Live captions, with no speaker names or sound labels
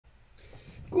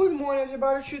Good morning,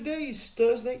 everybody. Today is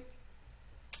Thursday,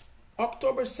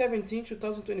 October 17,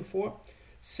 2024,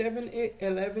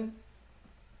 7:11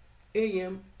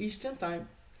 a.m. Eastern Time.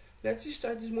 Let's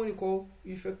start this morning call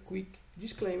with a quick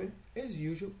disclaimer. As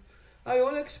usual, I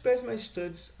only express my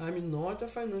studies. I'm not a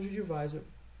financial advisor.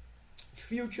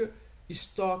 Future,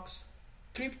 stocks,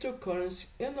 cryptocurrency,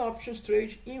 and options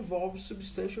trade involves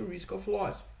substantial risk of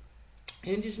loss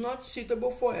and is not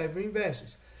suitable for every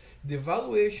investor. The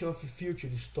valuation of future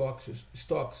stocks,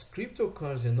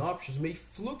 cryptocurrency, and options may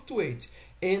fluctuate,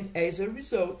 and as a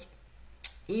result,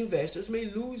 investors may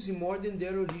lose more than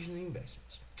their original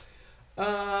investments.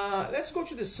 Let's go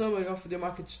to the summary of the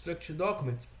market structure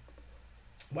document.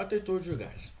 What I told you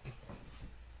guys.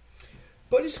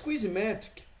 Per squeeze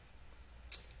metric,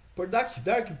 per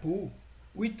dark pool,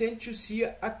 we tend to see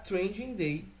a trending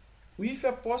day with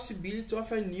a possibility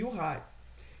of a new high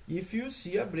if you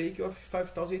see a break of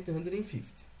 5,850,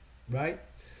 right?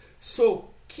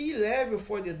 So key level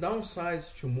for the downside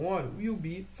tomorrow will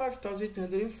be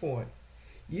 5,840.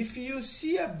 If you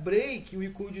see a break, we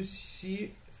could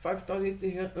see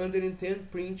 5,810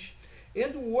 print,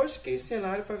 and worst case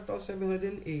scenario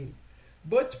 5,780.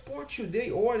 But for today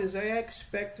orders, I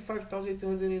expect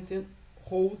 5,810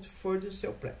 hold further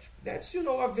sell pressure. That's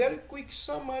a very quick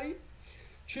summary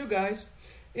to you guys.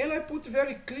 And I put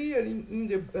very clear in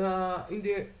the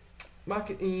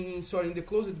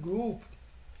closed group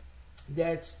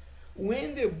that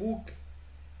when the book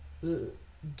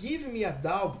give me a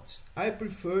doubt, I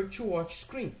prefer to watch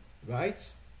screen, right?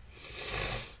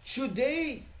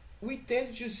 Today we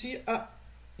tend to see a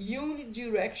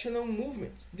unidirectional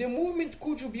movement. The movement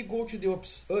could be go to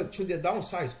the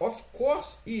downside. Of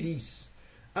course it is.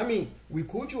 I mean, we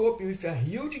could open with a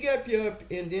huge gap up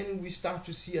and then we start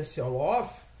to see a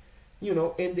sell-off,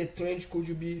 and the trend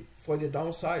could be for the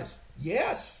downside.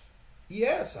 Yes,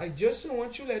 I just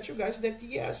want to let you guys that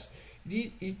yes,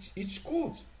 it's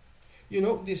good.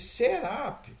 The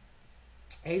setup,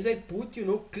 as I put,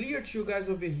 clear to you guys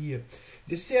over here,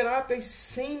 the setup is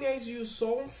same as you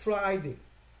saw on Friday,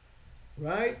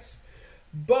 right?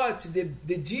 But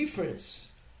the difference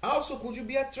also could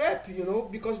be a trap,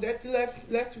 because that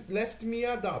left me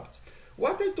a doubt.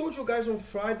 What I told you guys on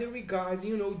Friday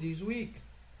regarding, this week,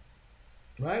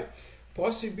 right?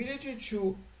 Possibility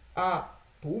to a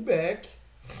pullback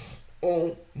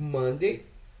on Monday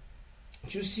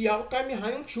to see all-time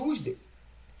high on Tuesday.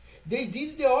 They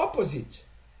did the opposite,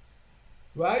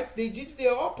 right? They did the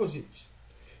opposite.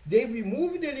 They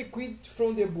removed the liquidity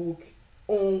from the book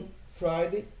on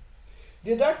Friday.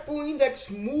 The dark pool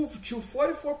index moved to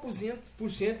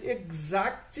 44%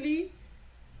 exactly,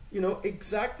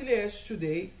 exactly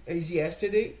as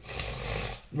yesterday,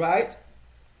 right?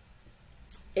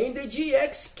 And the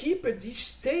GX kept it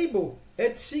stable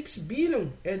at 6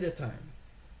 billion at the time.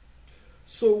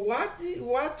 So what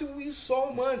we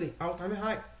saw Monday, all-time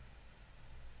high,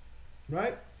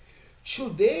 right?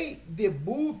 Today the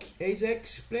book, as I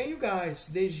explained you guys,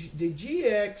 the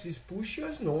GX is pushing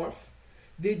us north.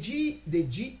 The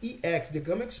GEX, the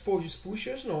gamma exposure, is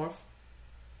pushing us north.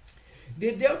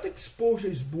 The delta exposure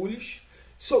is bullish.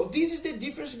 So this is the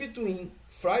difference between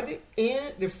Friday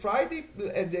and the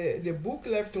book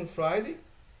left on Friday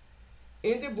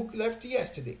and the book left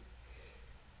yesterday.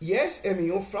 Yes, I mean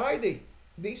on Friday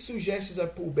they suggested a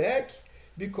pullback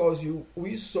because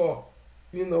we saw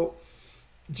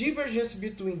divergence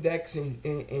between DEX and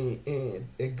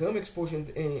gamma exposure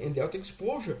and delta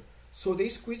exposure. So they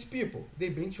squeeze people. They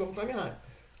bring to all-time high.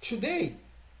 Today,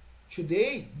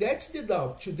 that's the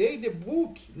doubt. Today, the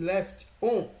book left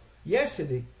on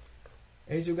yesterday,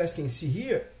 as you guys can see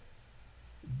here,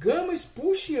 gamma is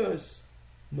pushing us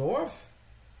north,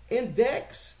 and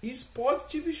DEX is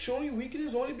positive, showing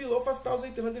weakness only below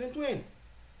 5,820,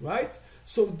 right?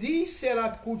 So this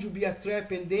setup could be a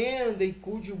trap, and then they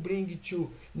could bring it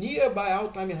to nearby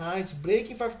all-time highs,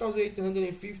 breaking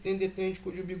 5,850, and the trend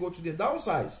could be go to the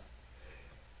downside.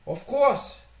 Of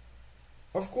course,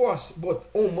 but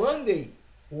on Monday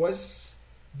was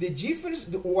the difference,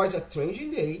 was a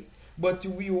trending day, but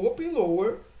we opened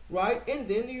lower, right, and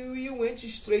then we went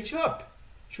straight up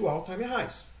to all-time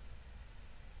highs,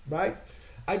 right?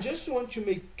 I just want to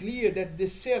make clear that the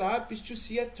setup is to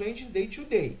see a trending day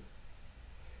today,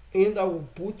 and I will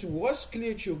put was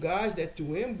clear to you guys that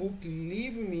when book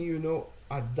leave me,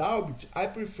 a doubt, I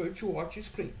prefer to watch the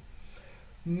screen.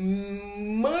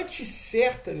 Much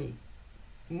certainly,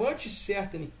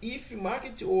 if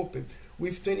market open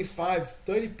with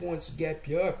 25-30 points gap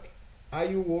up, I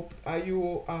will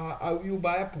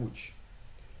buy a put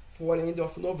for the end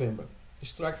of November.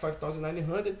 Strike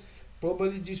 5,900,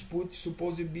 Probably this put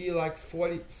supposed to be like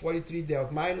 43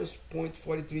 delta, minus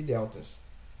 0.43 deltas,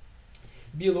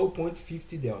 below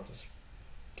 0.50 deltas.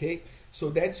 Okay, so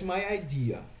that's my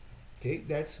idea. Okay,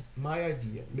 that's my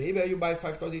idea. Maybe you buy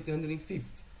 5,850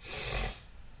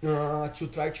 to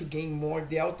try to gain more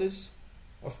deltas,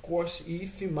 of course,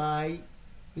 if my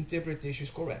interpretation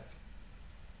is correct.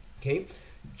 Okay,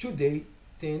 today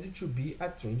tended to be a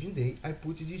trending day. I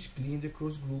put this clear in the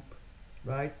cross group,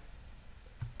 right?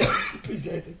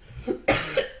 Presented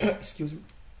excuse me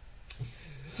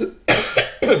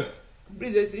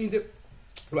presented in the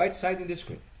right side in the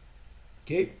screen.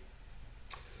 Okay,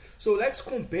 so let's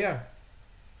compare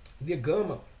the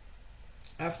gamma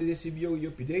after the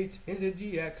CBOE update and the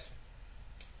DX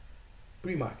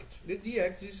pre-market. The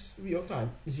DX is real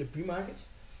time, is a pre-market,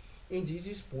 and this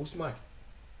is post-market.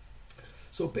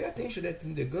 So pay attention that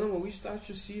in the gamma we start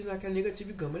to see like a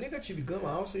negative gamma. Negative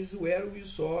gamma also is where we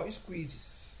saw squeezes,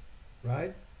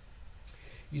 right?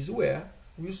 Is where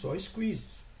we saw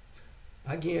squeezes.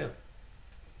 Again,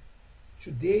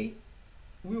 today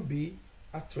will be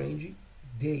a trendy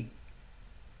day.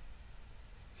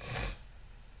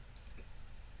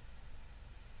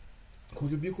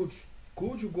 Could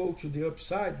you go to the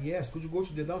upside? Yes. Could you go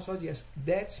to the downside? Yes.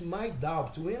 That's my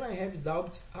doubt. When I have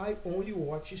doubts, I only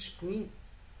watch screen.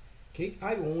 Okay,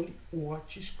 I only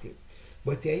watch screen.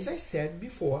 But as I said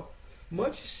before,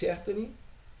 much certainly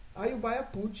I will buy a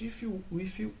put if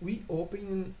we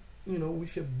open,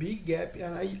 with a big gap,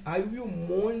 and I will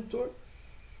monitor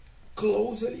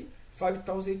closely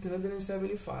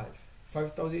 5,875,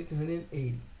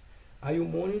 5,880. I will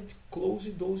monitor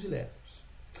closely those levels.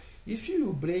 If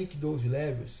you break those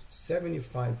levels,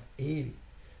 75, 80,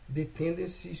 the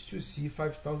tendency is to see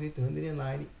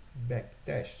 5,890 back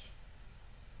test.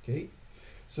 Okay,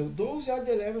 so those are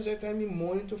the levels that I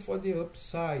monitor for the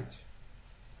upside.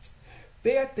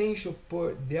 Pay attention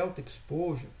per delta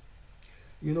exposure.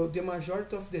 The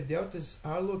majority of the deltas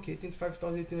are located in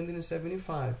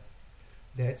 5,875.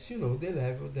 That's the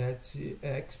level that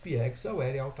XPX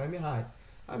already all-time high.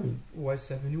 Was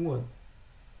 71.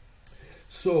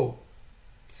 So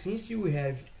since you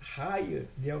have higher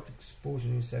delta exposure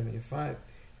in 75,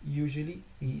 usually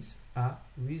is a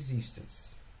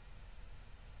resistance.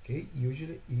 Okay,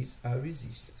 usually is a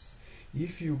resistance.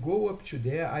 If you go up to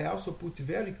there, I also put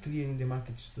very clear in the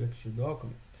market structure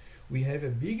document, we have a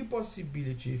big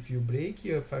possibility if you break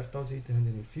up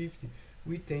 5,850,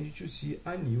 we tend to see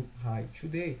a new high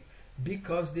today,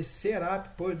 because the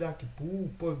setup per dark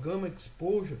pool, per gamma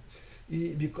exposure,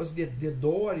 because the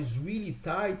door is really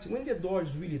tight. When the door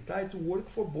is really tight, to work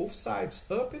for both sides,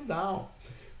 up and down.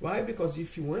 Why? Because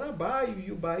if you want to buy,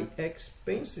 you buy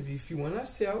expensive. If you want to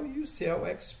sell, you sell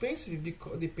expensive,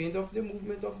 because depend of the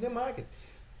movement of the market.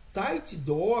 Tight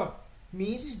door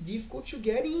means it's difficult to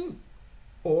get in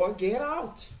or get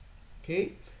out.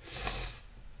 Okay.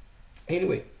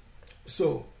 Anyway,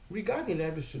 so regarding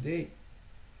levels today,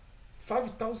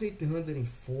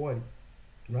 5,840,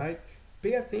 right?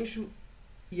 Pay attention.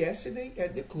 Yesterday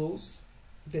at the close,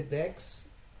 the DEX,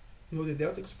 the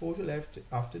delta exposure left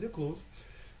after the close,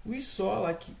 we saw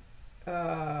like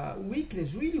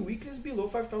weakness, really weakness below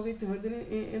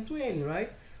 5,820,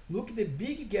 right? Look at the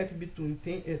big gap between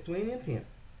 20 and 10.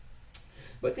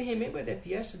 But remember that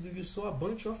yesterday you saw a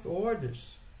bunch of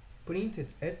orders printed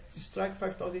at strike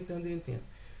 5,810.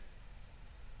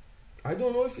 I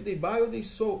don't know if they buy or they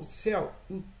sell.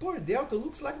 Per delta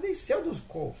looks like they sell those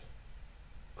calls.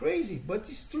 Crazy, but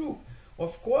it's true.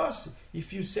 Of course,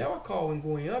 if you sell a call and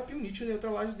going up, you need to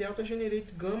neutralize delta,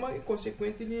 generate gamma, and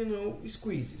consequently,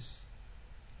 squeezes.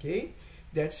 Okay,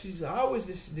 that is always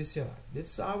the setup.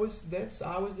 That's always the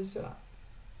setup.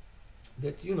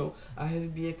 That I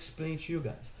have been explaining to you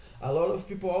guys. A lot of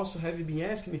people also have been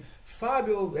asking me,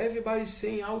 Fabio, everybody's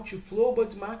saying outflow,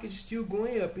 but market is still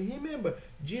going up. And remember,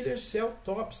 dealers sell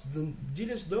tops. The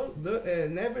dealers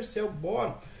never sell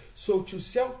bottom. So to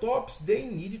sell tops, they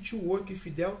need to work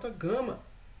with delta gamma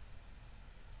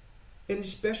and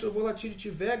special volatility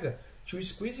vega to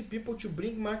squeeze people to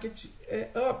bring market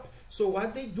up. So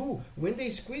what they do when they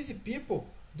squeeze people,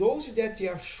 those that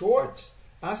are short,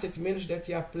 asset managers that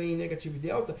are playing negative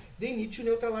delta, they need to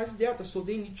neutralize delta. So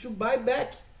they need to buy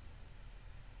back.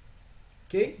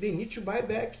 Okay, they need to buy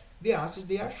back the assets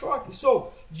they are short.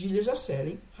 So dealers are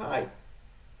selling high.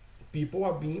 People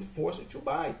are being forced to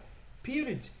buy.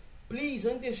 Period. Please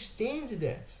understand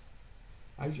that.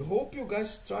 I hope you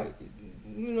guys try,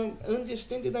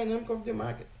 understand the dynamic of the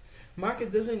market. Market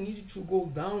doesn't need to go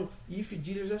down if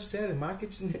dealers are selling.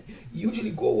 Markets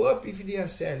usually go up if they are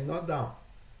selling, not down.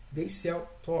 They sell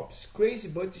tops. Crazy,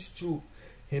 but it's true.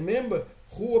 Remember,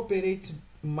 who operates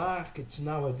markets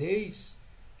nowadays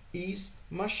is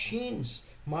machines.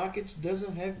 Markets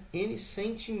doesn't have any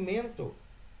sentimental.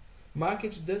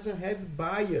 Markets doesn't have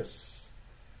bias.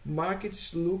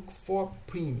 Markets look for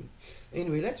premium.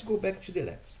 Anyway, let's go back to the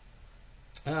levels.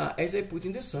 As I put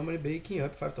in the summary, breaking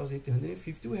up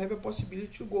 5,850, we have a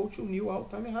possibility to go to new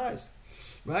all-time highs,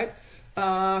 right?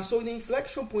 So the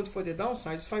inflection point for the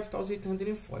downside is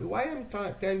 5,840. Why I'm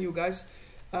telling you guys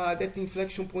that the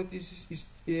inflection point is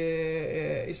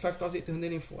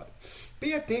 5,840?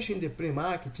 Pay attention in the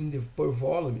pre-market, in the per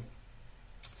volume.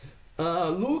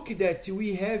 Look that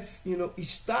we have,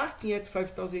 starting at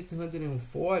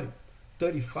 5,840,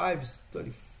 35,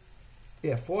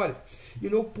 40,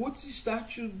 puts start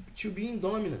to be in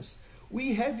dominance.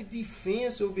 We have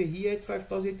defense over here at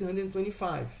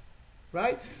 5,825,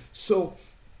 right? So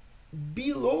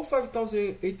below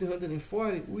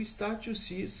 5,840, we start to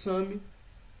see some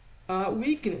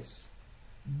weakness,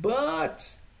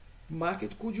 but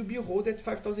market could be hold at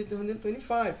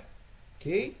 5,825,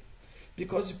 okay?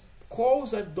 Because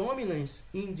calls are dominance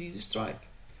in this strike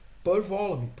per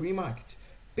volume, pre-market.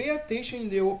 Pay attention in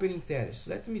the open interest.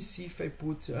 Let me see if I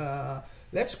put,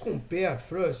 let's compare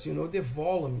first, the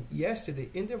volume yesterday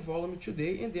and the volume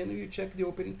today, and then you check the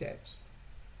open interest.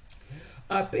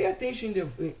 Pay attention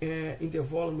in the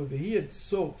volume over here.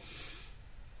 So,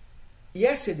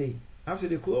 yesterday, after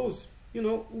the close,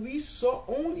 we saw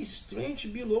only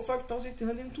strength below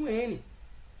 5,820,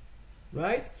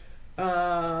 right?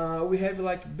 We have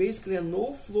like basically a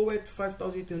no flow at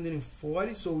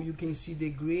 5,840, so you can see the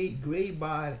gray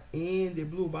bar and the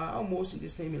blue bar almost in the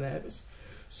same levels.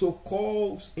 So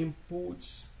calls and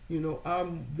puts,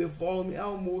 the volume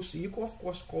almost equal. Of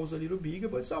course, calls a little bigger,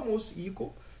 but it's almost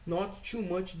equal. Not too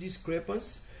much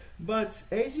discrepancy. But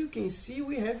as you can see,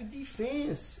 we have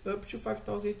defense up to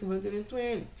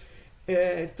 5,820,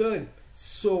 30.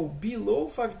 So below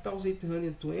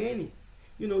 5,820.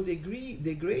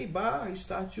 The gray bar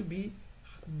start to be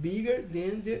bigger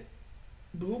than the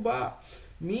blue bar.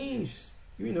 Means,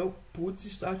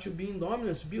 puts start to be in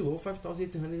dominance below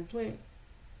 5,820.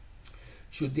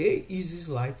 Today is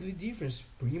slightly different,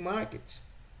 pre-market,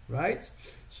 right?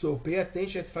 So pay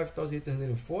attention at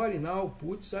 5,840. Now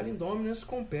puts are in dominance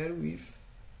compared with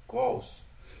calls.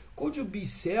 Could you be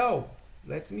sell?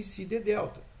 Let me see the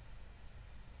delta.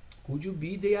 Could you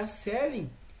be they are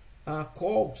selling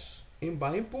calls and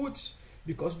buying puts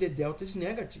because the delta is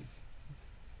negative?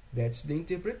 That's the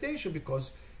interpretation,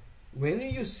 because when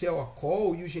you sell a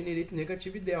call, you generate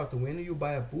negative delta. When you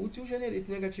buy a put, you generate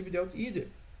negative delta either.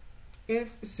 And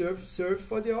serve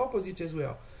for the opposite as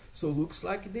well. So looks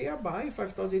like they are buying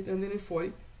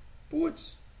 5,840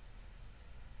 puts.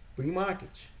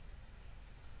 Pre-market.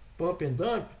 Pump and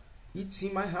dump, it's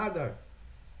in my radar.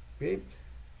 Okay?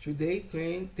 Today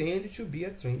tend to be a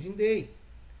trending day.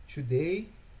 Today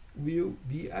will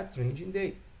be a trending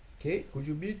day. Okay, could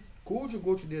you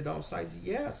go to the downside?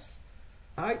 Yes.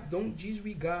 I don't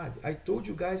disregard. I told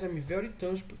you guys I'm very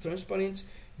transparent.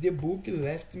 The book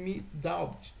left me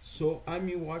doubt, so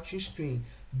I'm watching screen.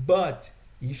 But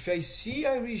if I see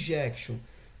a rejection,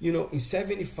 in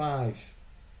 75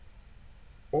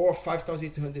 or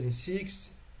 5,806,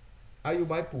 I will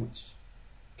buy puts.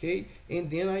 Okay, and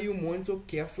then I will monitor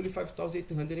carefully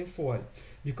 5,840,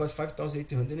 because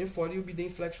 5,840 will be the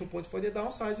inflection point for the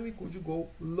downside. We could go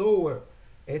lower,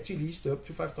 at least up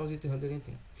to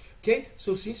 5,810. Okay,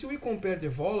 so since we compare the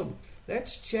volume,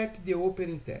 let's check the open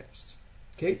interest.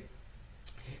 Okay,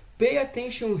 pay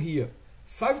attention here.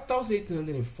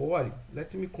 5,840.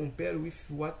 Let me compare with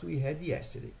what we had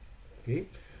yesterday. Okay,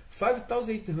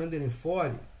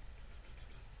 5,840.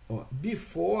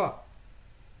 Before.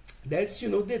 That's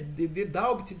the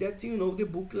doubt that the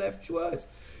book left to us.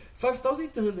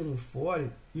 5,840,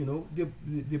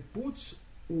 the puts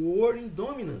were in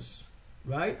dominance,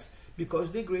 right?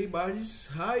 Because the gray bar is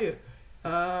higher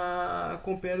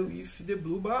compared with the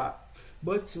blue bar.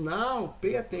 But now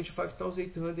pay attention,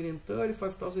 5,830,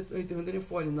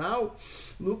 5,840. Now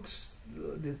looks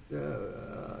the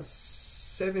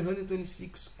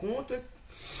 726 contract,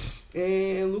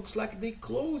 and looks like they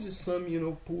closed some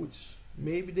puts.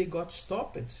 Maybe they got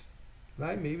stopped,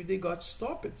 right? Maybe they got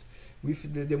stopped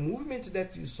with the movement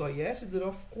that you saw yesterday.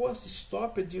 Of course,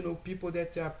 stopped, people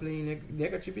that are playing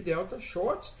negative delta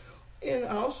shorts, and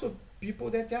also people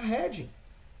that are hedging,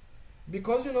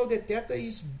 because the theta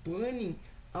is burning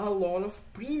a lot of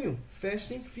premium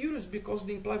fast and furious, because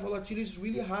the implied volatility is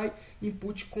really high in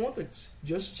put contracts.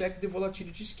 Just check the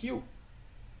volatility skew.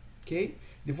 Okay,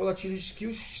 the volatility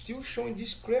skew still showing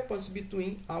discrepancy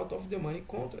between out of the money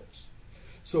contracts.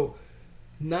 So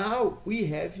Now we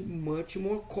have much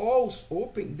more calls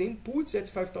open than puts at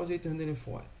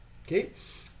 5,840. Okay,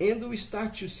 and we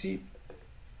start to see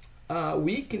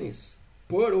weakness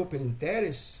per open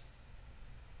interest,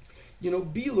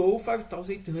 below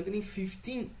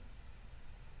 5,815.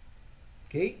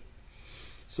 Okay,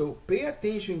 so pay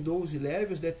attention in those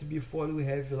levels that before we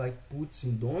have like puts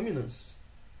in dominance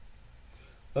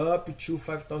up to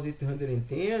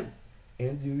 5,810,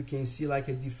 and you can see like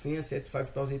a defense at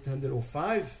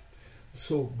 5,805.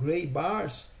 So gray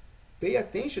bars, pay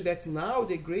attention that now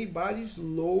the gray bar is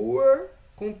lower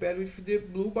compared with the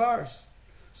blue bars.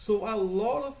 So a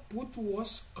lot of put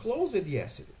was closed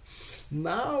yesterday.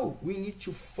 Now we need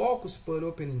to focus per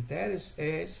open interest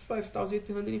as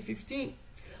 5,815.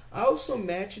 Also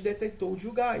match that I told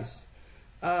you guys.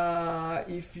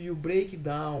 If you break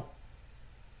down,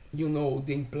 the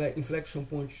inflection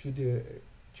point to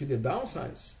the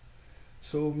downsides,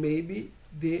 so maybe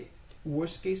the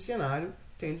worst case scenario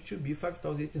tends to be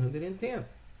 5,810,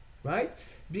 right?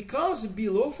 Because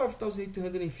below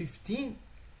 5,815,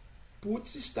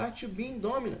 puts start to be in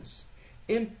dominance.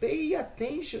 And pay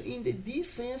attention in the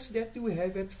defense that we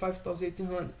have at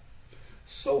 5,800.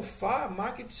 So far,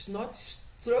 market is not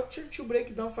structured to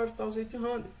break down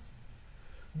 5,800.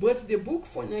 But the book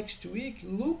for next week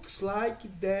looks like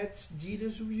that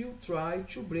dealers will try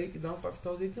to break down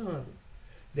 5,800.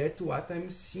 That's what I'm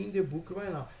seeing the book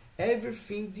right now.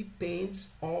 Everything depends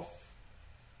of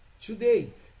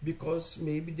today, because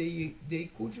maybe they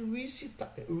could reset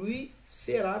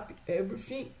up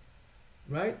everything,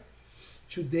 right?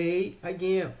 Today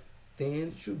again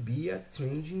tends to be a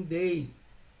trending day.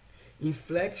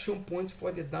 Inflection point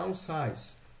for the downside,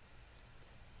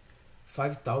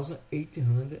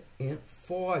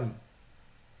 5,840.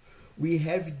 We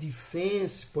have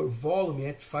defense per volume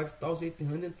at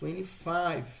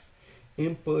 5,825,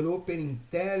 and per open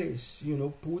interest,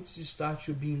 puts start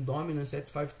to be in dominance at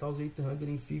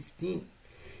 5,815.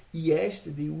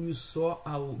 Yesterday we saw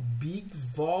a big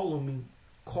volume,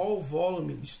 call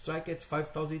volume, strike at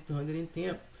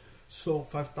 5,810. So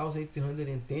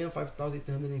 5,810,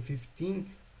 5,815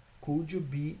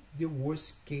 could be the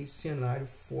worst case scenario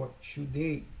for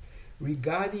today.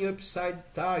 Regarding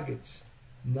upside targets,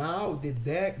 now the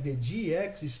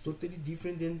GX is totally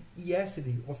different than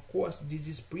yesterday. Of course, this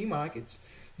is pre-market.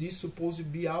 This is supposed to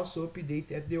be also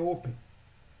updated at the open.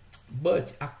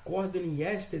 But according to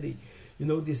yesterday,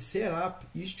 the setup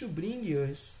is to bring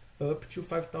us up to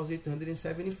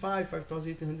 5,875,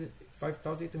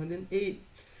 5,808.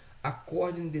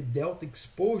 According to the delta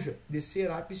exposure, the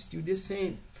setup is still the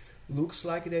same. Looks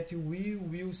like that we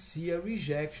will see a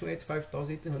rejection at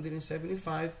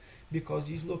 5,875, because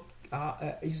is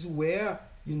where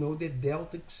the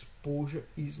delta exposure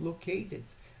is located,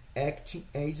 acting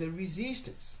as a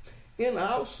resistance. And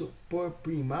also per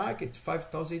pre-market,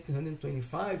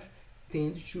 5,825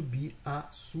 tends to be a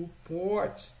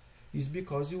support. Is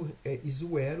because is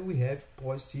where we have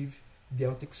positive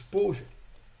delta exposure.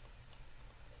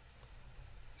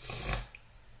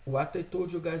 What I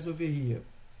told you guys over here,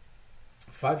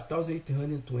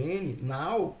 5,820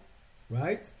 now,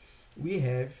 right? We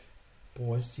have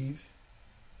positive,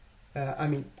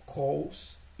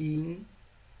 calls in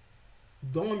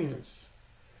dominance.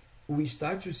 We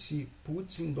start to see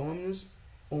puts in dominance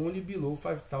only below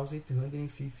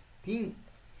 5,815.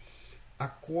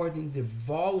 According to the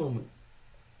volume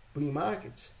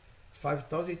pre-market,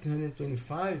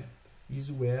 5,825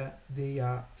 is where they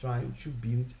are trying to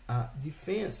build a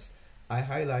defense. I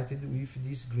highlighted with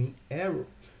this green arrow.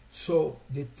 So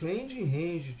the trending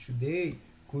range today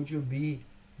could be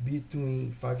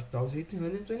between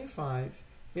 5,825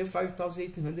 and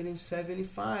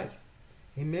 5,875.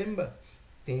 Remember,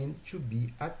 tend to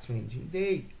be a trending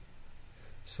day.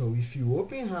 So if you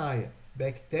open higher,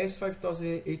 back test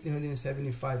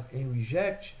 5,875 and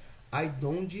reject, I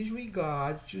don't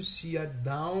disregard to see a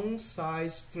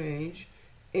downside trend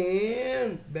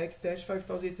and back test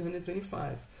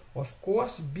 5,825. Of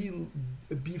course,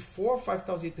 before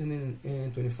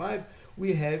 5,825,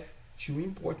 we have two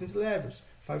important levels.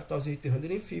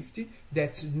 5,850,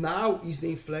 that now is the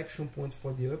inflection point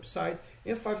for the upside,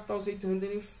 and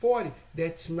 5,840,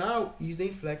 that now is the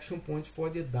inflection point for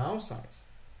the downside.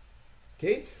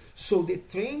 Okay, so the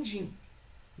trending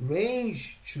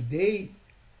range today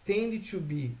tended to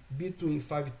be between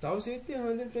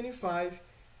 5,825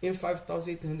 and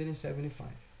 5,875.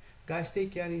 Guys,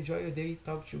 take care, enjoy your day.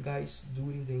 Talk to you guys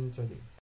during the intraday.